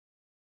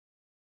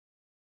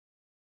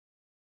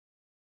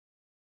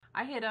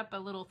I hit up a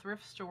little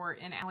thrift store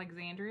in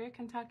Alexandria,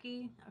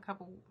 Kentucky, a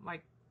couple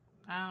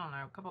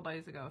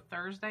days ago,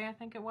 Thursday I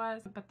think it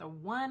was. But the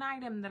one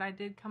item that I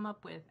did come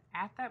up with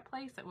at that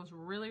place that was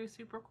really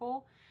super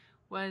cool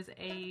was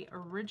a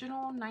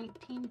original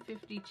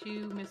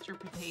 1952 Mr.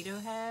 Potato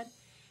Head.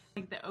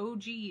 Like the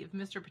OG of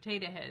Mr.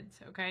 Potato Heads,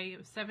 okay? It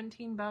was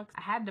 17 bucks.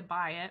 I had to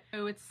buy it.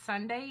 So it's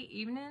Sunday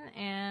evening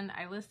and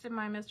I listed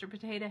my Mr.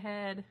 Potato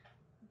Head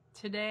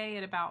today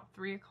at about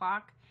 3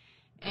 o'clock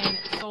and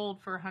it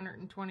sold for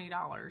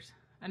 $120.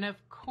 And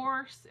of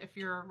course, if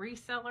you're a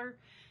reseller,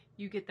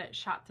 you get that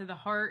shot to the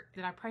heart.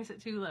 Did I price it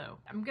too low?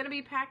 I'm gonna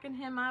be packing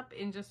him up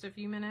in just a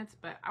few minutes,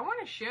 but I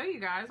wanna show you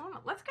guys.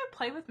 Let's go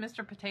play with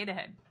Mr. Potato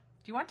Head.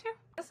 Do you want to?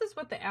 This is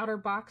what the outer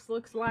box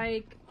looks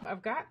like.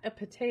 I've got a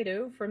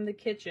potato from the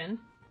kitchen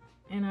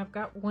and I've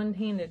got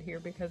one-handed here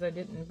because I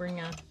didn't bring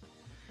a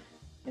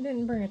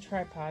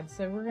tripod.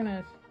 So we're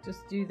gonna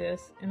just do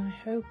this and I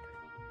hope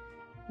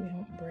we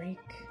don't break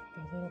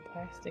the little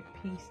plastic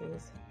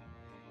pieces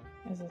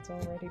as it's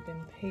already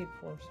been paid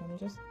for. So I'm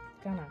just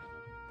gonna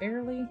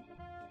barely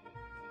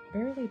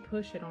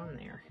push it on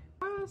there.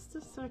 Just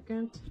a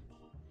second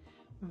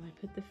while I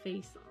put the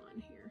face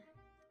on here.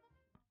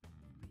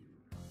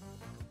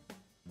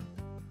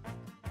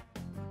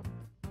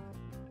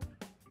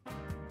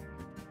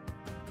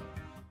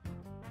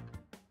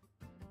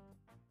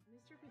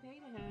 Mr.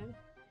 Potato Head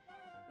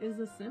is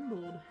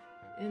assembled,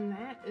 and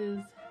that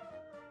is,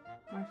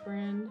 my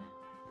friend,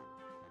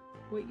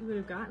 what you would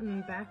have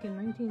gotten back in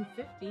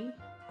 1950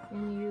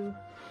 when you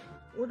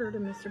ordered a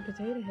Mr.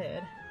 Potato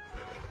Head,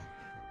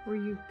 or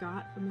you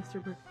got a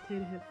Mr.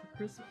 Potato Head for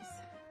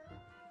Christmas.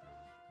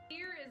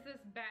 Here is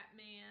this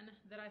Batman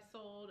that I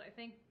sold, I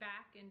think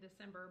back in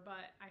December,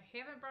 but I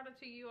haven't brought it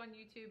to you on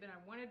YouTube and I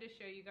wanted to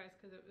show you guys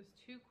because it was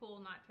too cool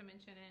not to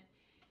mention it.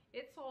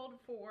 It sold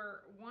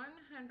for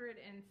 $170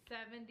 and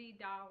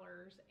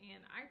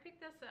I picked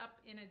this up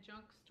in a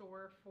junk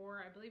store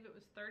for, I believe it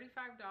was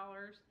 $35.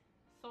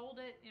 Sold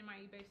it in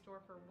my eBay store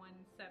for $170.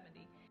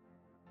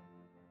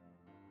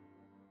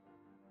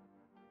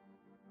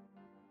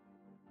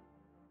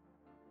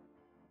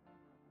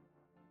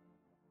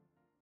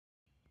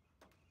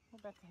 We're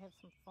about to have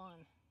some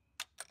fun.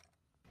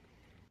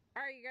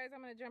 All right, you guys, I'm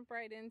gonna jump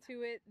right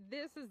into it.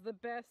 This is the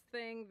best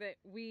thing that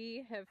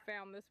we have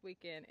found this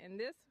weekend. And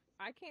this,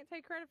 I can't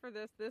take credit for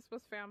this. This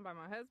was found by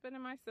my husband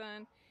and my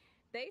son.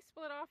 They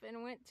split off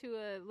and went to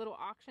a little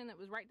auction that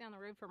was right down the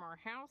road from our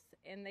house.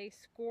 And they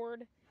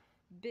scored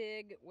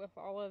big with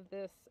all of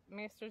this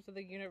Masters of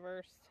the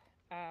Universe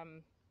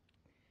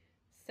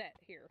set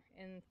here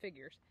in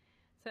figures.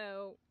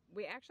 So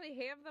we actually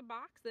have the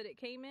box that it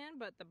came in,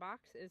 but the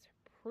box is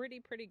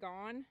pretty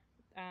gone.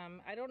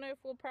 I don't know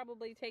if we'll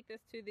probably take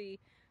this to the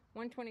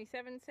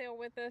 127 sale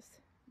with us,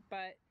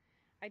 but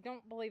I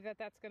don't believe that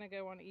that's going to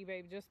go on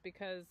eBay just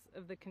because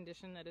of the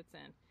condition that it's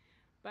in.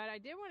 But I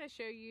did want to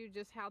show you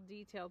just how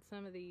detailed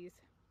some of these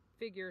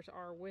figures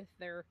are with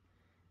their,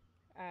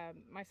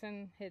 my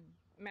son had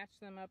matched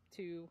them up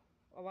to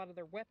a lot of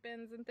their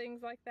weapons and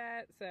things like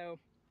that. So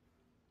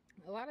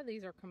a lot of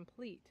these are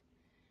complete.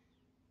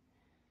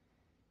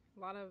 A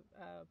lot of,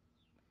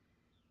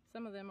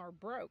 some of them are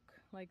broke,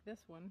 like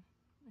this one.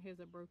 It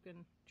has a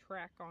broken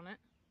track on it.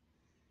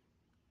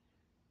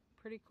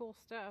 Pretty cool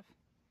stuff.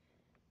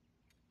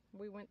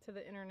 We went to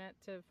the internet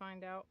to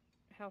find out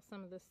how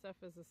some of this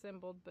stuff is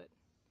assembled, but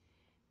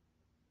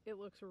it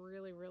looks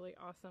really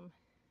awesome.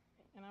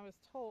 And I was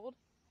told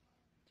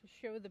to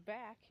show the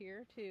back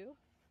here too.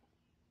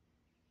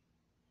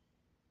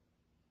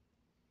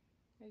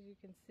 As you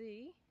can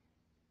see,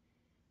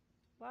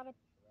 a lot of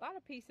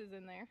pieces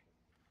in there.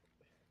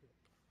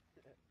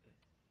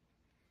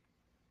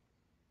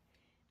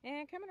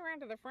 And coming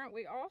around to the front,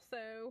 we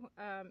also,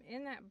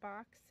 in that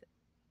box,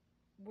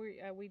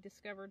 we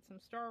discovered some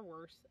Star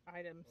Wars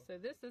items. So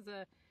this is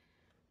a,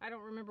 I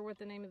don't remember what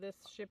the name of this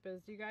ship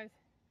is. Do you guys?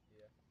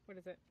 Yeah. What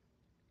is it?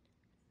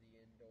 The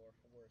Indoor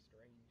Forest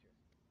Ranger.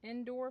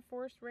 Indoor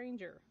Forest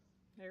Ranger.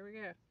 There we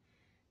go.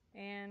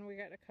 And we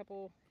got a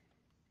couple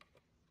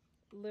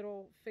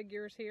little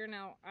figures here.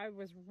 Now, I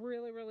was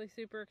really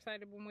super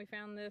excited when we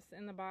found this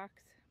in the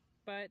box,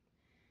 but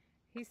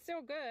he's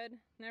still good.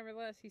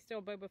 Nevertheless, he's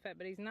still Boba Fett,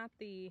 but he's not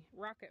the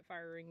rocket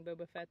firing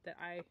Boba Fett that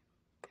I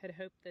had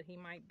hoped that he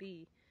might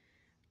be.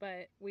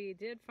 But we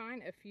did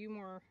find a few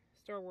more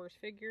Star Wars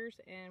figures,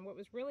 and what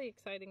was really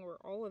exciting were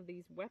all of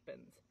these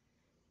weapons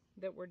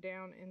that were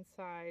down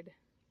inside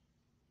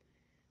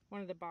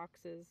one of the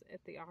boxes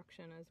at the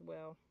auction as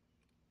well.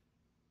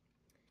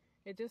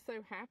 It just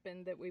so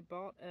happened that we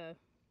bought that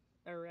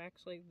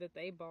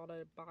they bought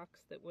a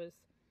box that was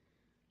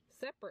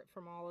separate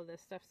from all of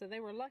this stuff. So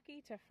they were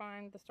lucky to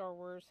find the Star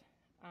Wars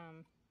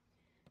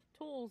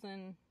tools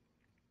and,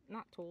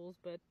 not tools,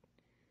 but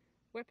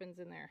weapons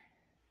in there.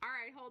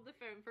 Alright, hold the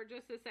phone for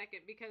just a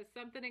second because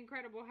something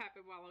incredible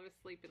happened while I was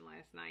sleeping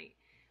last night.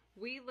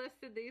 We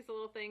listed these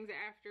little things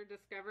after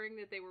discovering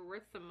that they were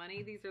worth some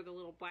money. These are the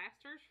little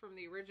blasters from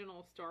the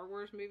original Star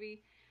Wars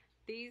movie.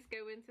 These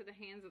go into the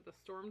hands of the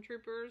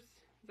stormtroopers.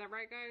 Is that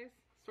right, guys?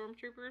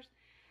 Stormtroopers.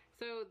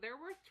 So they're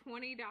worth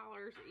 $20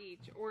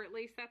 each, or at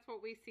least that's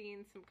what we've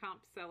seen some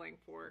comps selling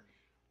for.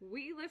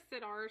 We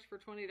listed ours for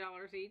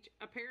 $20 each.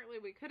 Apparently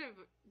we could have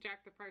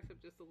jacked the price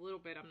up just a little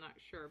bit, I'm not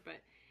sure,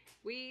 but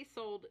we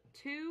sold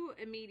 2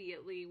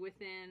 immediately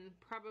within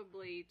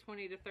probably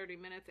 20 to 30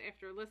 minutes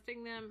after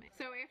listing them.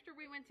 So after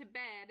we went to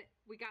bed,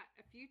 we got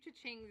a few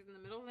cha-chings in the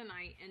middle of the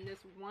night, and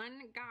this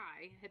one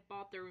guy had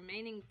bought the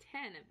remaining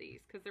 10 of these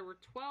because there were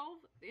 12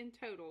 in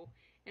total,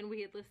 and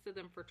we had listed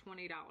them for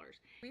 $20.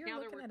 We are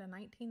looking at a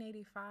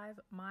 1985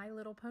 My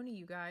Little Pony,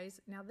 you guys.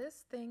 Now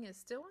this thing is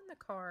still on the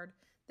card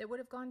that would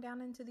have gone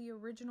down into the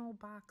original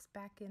box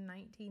back in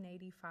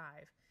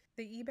 1985.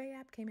 The eBay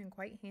app came in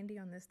quite handy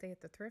on this day at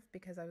the thrift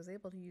because I was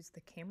able to use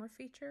the camera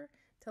feature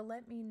to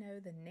let me know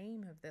the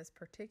name of this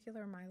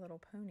particular My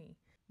Little Pony.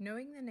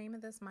 Knowing the name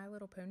of this My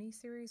Little Pony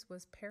series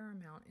was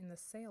paramount in the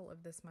sale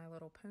of this My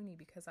Little Pony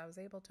because I was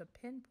able to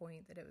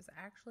pinpoint that it was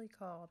actually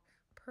called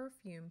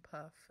Perfume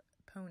Puff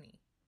Pony.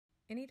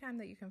 Anytime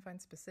that you can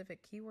find specific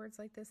keywords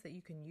like this that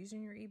you can use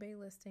in your eBay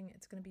listing,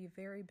 it's going to be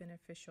very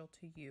beneficial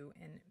to you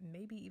and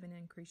maybe even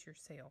increase your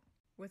sale.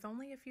 With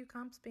only a few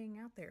comps being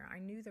out there, I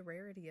knew the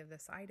rarity of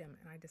this item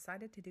and I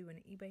decided to do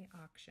an eBay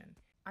auction.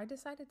 I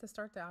decided to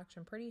start the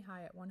auction pretty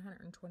high at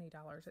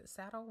 $120. It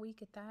sat all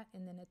week at that,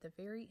 and then at the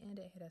very end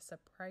it hit a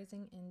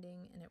surprising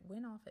ending and it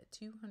went off at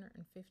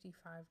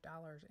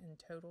 $255 in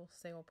total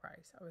sale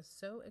price. I was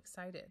so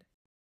excited.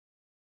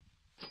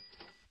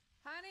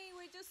 Honey,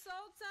 we just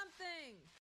sold something.